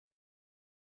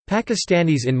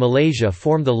Pakistanis in Malaysia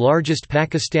form the largest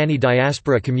Pakistani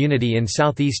diaspora community in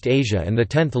Southeast Asia and the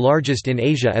 10th largest in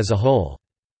Asia as a whole.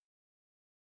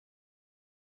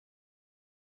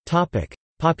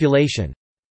 Population.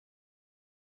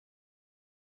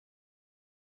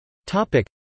 The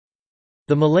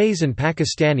Malays and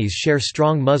Pakistanis share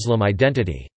strong Muslim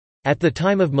identity. At the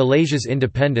time of Malaysia's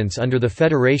independence under the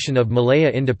Federation of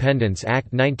Malaya Independence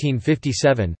Act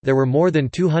 1957, there were more than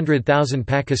 200,000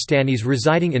 Pakistanis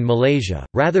residing in Malaysia.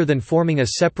 Rather than forming a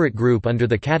separate group under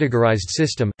the categorized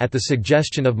system, at the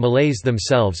suggestion of Malays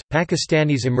themselves,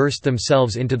 Pakistanis immersed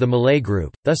themselves into the Malay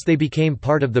group, thus they became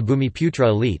part of the Bumiputra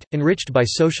elite, enriched by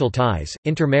social ties,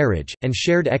 intermarriage, and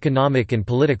shared economic and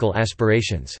political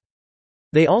aspirations.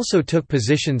 They also took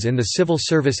positions in the civil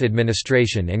service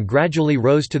administration and gradually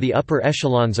rose to the upper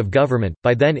echelons of government,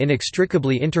 by then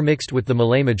inextricably intermixed with the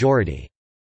Malay majority.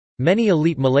 Many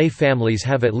elite Malay families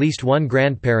have at least one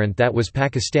grandparent that was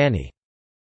Pakistani.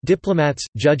 Diplomats,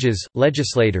 judges,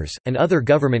 legislators, and other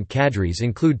government cadres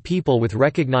include people with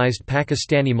recognized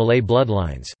Pakistani Malay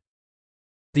bloodlines.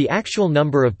 The actual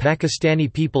number of Pakistani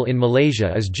people in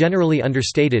Malaysia is generally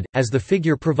understated, as the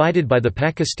figure provided by the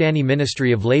Pakistani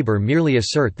Ministry of Labour merely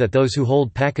assert that those who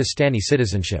hold Pakistani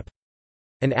citizenship.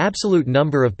 An absolute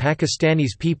number of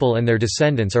Pakistanis people and their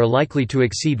descendants are likely to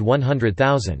exceed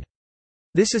 100,000.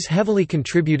 This is heavily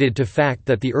contributed to fact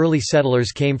that the early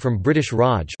settlers came from British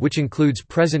Raj, which includes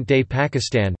present-day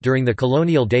Pakistan, during the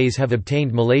colonial days have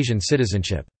obtained Malaysian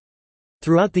citizenship.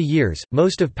 Throughout the years,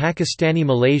 most of Pakistani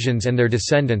Malaysians and their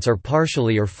descendants are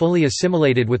partially or fully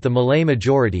assimilated with the Malay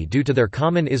majority due to their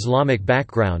common Islamic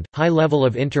background, high level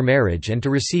of intermarriage and to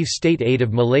receive state aid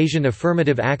of Malaysian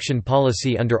affirmative action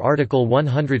policy under Article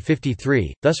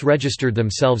 153, thus registered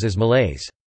themselves as Malays.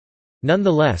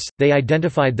 Nonetheless, they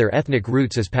identified their ethnic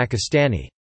roots as Pakistani.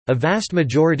 A vast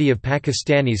majority of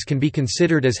Pakistanis can be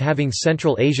considered as having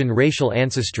Central Asian racial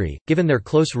ancestry, given their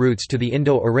close roots to the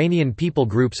Indo-Iranian people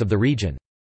groups of the region.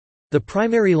 The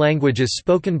primary languages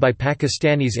spoken by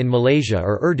Pakistanis in Malaysia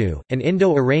are Urdu, an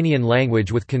Indo-Iranian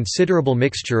language with considerable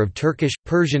mixture of Turkish,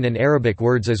 Persian and Arabic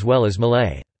words as well as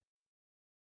Malay.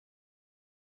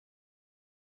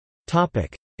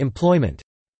 Employment.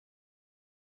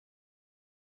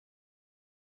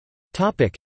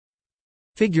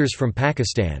 Figures from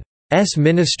Pakistan's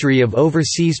Ministry of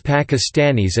Overseas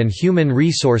Pakistanis and Human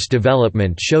Resource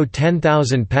Development show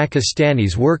 10,000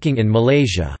 Pakistanis working in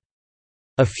Malaysia.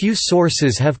 A few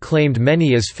sources have claimed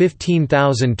many as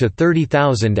 15,000 to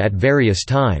 30,000 at various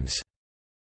times.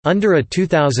 Under a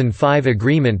 2005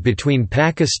 agreement between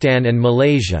Pakistan and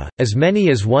Malaysia, as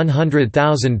many as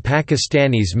 100,000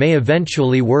 Pakistanis may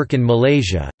eventually work in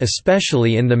Malaysia,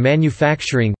 especially in the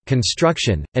manufacturing,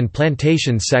 construction, and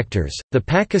plantation sectors. The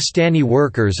Pakistani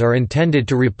workers are intended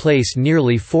to replace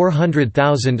nearly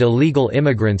 400,000 illegal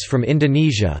immigrants from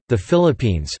Indonesia, the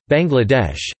Philippines,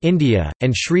 Bangladesh, India,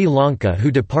 and Sri Lanka who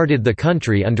departed the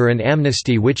country under an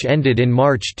amnesty which ended in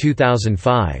March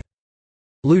 2005.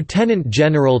 Lieutenant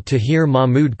General Tahir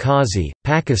Mahmud Qazi,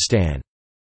 Pakistan's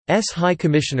High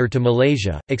Commissioner to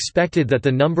Malaysia, expected that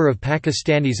the number of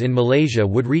Pakistanis in Malaysia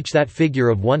would reach that figure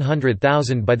of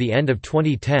 100,000 by the end of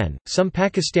 2010. Some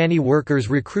Pakistani workers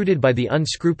recruited by the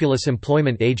unscrupulous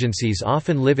employment agencies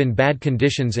often live in bad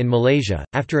conditions in Malaysia.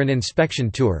 After an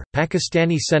inspection tour,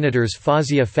 Pakistani Senators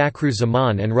Fazia Fakhru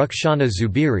Zaman and Rukhsana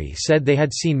Zubiri said they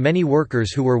had seen many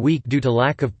workers who were weak due to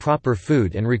lack of proper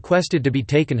food and requested to be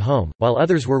taken home, while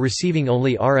others were receiving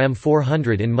only Rm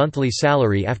 400 in monthly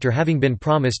salary after having been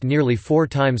promised nearly 4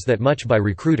 times that much by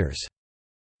recruiters.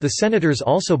 The senators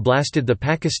also blasted the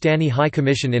Pakistani High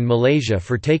Commission in Malaysia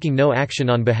for taking no action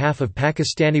on behalf of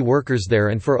Pakistani workers there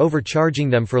and for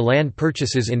overcharging them for land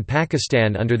purchases in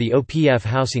Pakistan under the OPF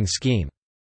housing scheme.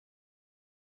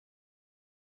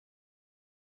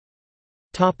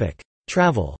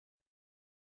 Travel.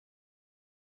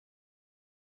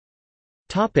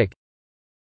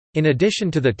 In addition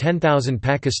to the 10,000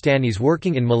 Pakistanis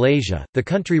working in Malaysia, the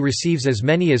country receives as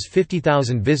many as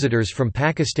 50,000 visitors from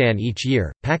Pakistan each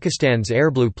year. Pakistan's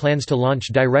Airblue plans to launch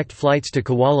direct flights to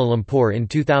Kuala Lumpur in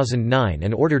 2009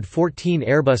 and ordered 14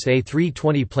 Airbus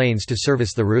A320 planes to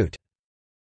service the route.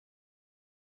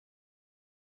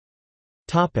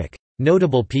 Topic: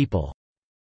 Notable people.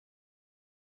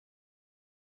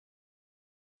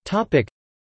 Topic: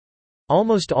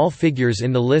 Almost all figures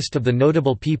in the list of the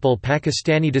notable people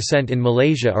Pakistani descent in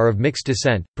Malaysia are of mixed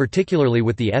descent, particularly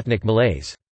with the ethnic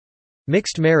Malays.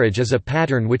 Mixed marriage is a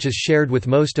pattern which is shared with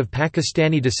most of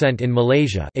Pakistani descent in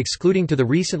Malaysia, excluding to the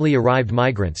recently arrived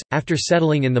migrants, after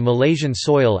settling in the Malaysian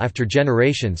soil after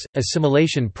generations,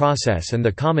 assimilation process and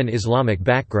the common Islamic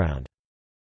background.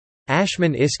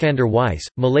 Ashman Iskander Weiss,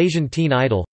 Malaysian teen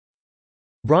idol.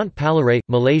 Brant Palaray,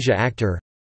 Malaysia actor.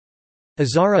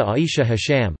 Azara Aisha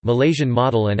Hasham, Malaysian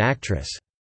model and actress.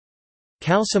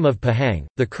 Kalsum of Pahang,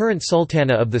 the current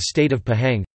Sultana of the state of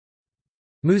Pahang.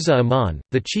 Musa Aman,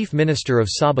 the Chief Minister of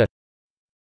Sabah.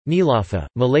 Nilafa,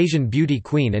 Malaysian beauty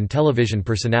queen and television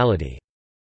personality.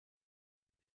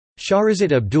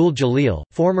 Shahrazad Abdul Jalil,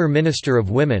 former Minister of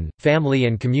Women, Family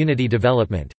and Community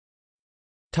Development.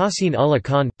 Tahsin Ullah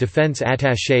Khan, Defence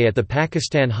Attaché at the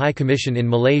Pakistan High Commission in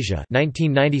Malaysia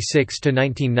 1996 to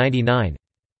 1999.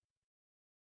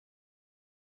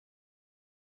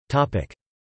 Topic.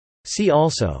 See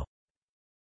also.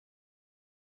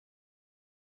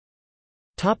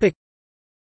 Topic.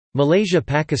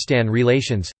 Malaysia-Pakistan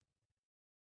relations.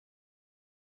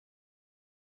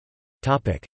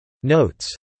 Topic.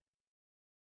 Notes.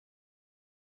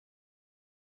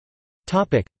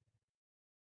 Topic.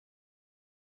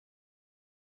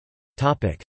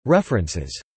 Topic.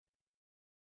 References.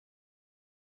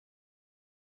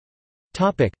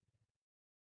 Topic.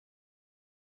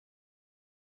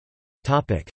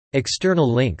 Topic. External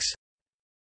links.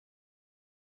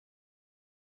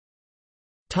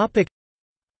 Topic.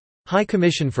 High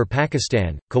Commission for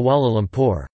Pakistan, Kuala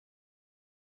Lumpur.